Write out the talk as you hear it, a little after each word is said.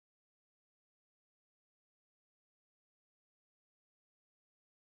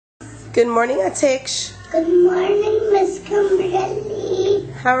Good morning, Atiksh. Good morning, Miss Kimberly.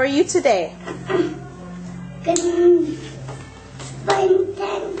 How are you today? Good. Fine,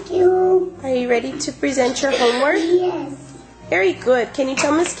 thank you. Are you ready to present your homework? Yes. Very good. Can you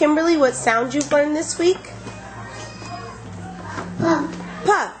tell Miss Kimberly what sound you've learned this week? Pa.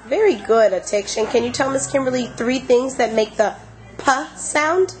 Pa. Very good, Atiksh. And can you tell Miss Kimberly 3 things that make the pa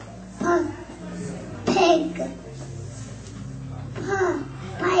sound? Pa. Pig. Pa.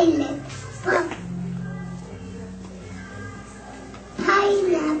 Pilot. Pa.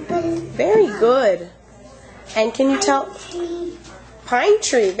 Pineapple. Very good. And can you tell... Tree. Pine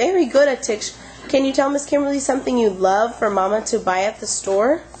tree. Very good, Atiksh. Can you tell Miss Kimberly something you love for Mama to buy at the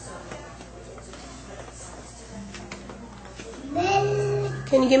store? Milk.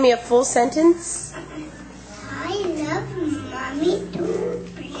 Can you give me a full sentence? I love Mommy to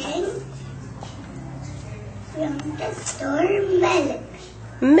bring from the store milk.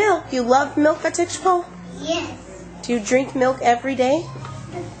 Milk. You love milk, Atiksh Paul? Yes. Do you drink milk every day?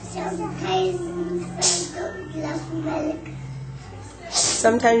 But sometimes I don't love milk.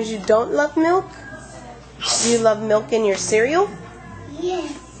 Sometimes you don't love milk? Do you love milk in your cereal?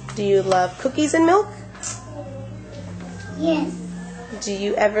 Yes. Do you love cookies and milk? Yes. Do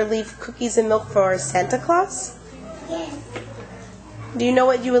you ever leave cookies and milk for Santa Claus? Yes. Do you know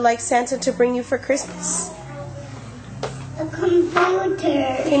what you would like Santa to bring you for Christmas? A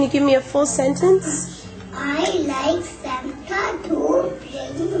computer. Can you give me a full sentence? I like Santa to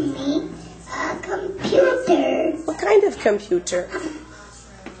bring me a computer. What kind of computer?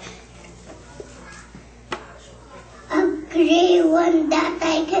 A gray one that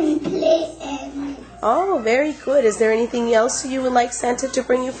I can play in. Oh, very good. Is there anything else you would like Santa to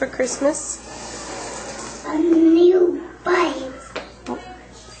bring you for Christmas? A new bike.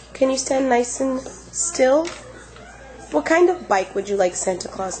 Can you stand nice and still? What kind of bike would you like Santa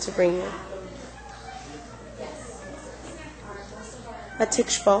Claus to bring you? A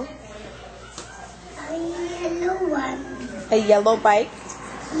atiksh ball? A yellow one. A yellow bike?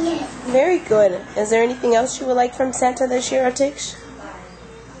 Yes. Very good. Is there anything else you would like from Santa this year, Atiksh?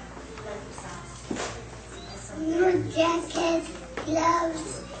 New jacket,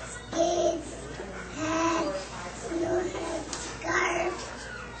 gloves, skates, hat, new hat, scarf.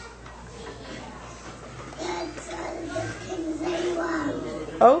 That's all the things I want.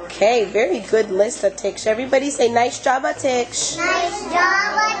 Okay, very good list, Atiksh. Everybody say nice job, Atiksh. Nice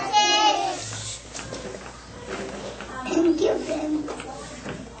job, Atiksh. Thank you very much.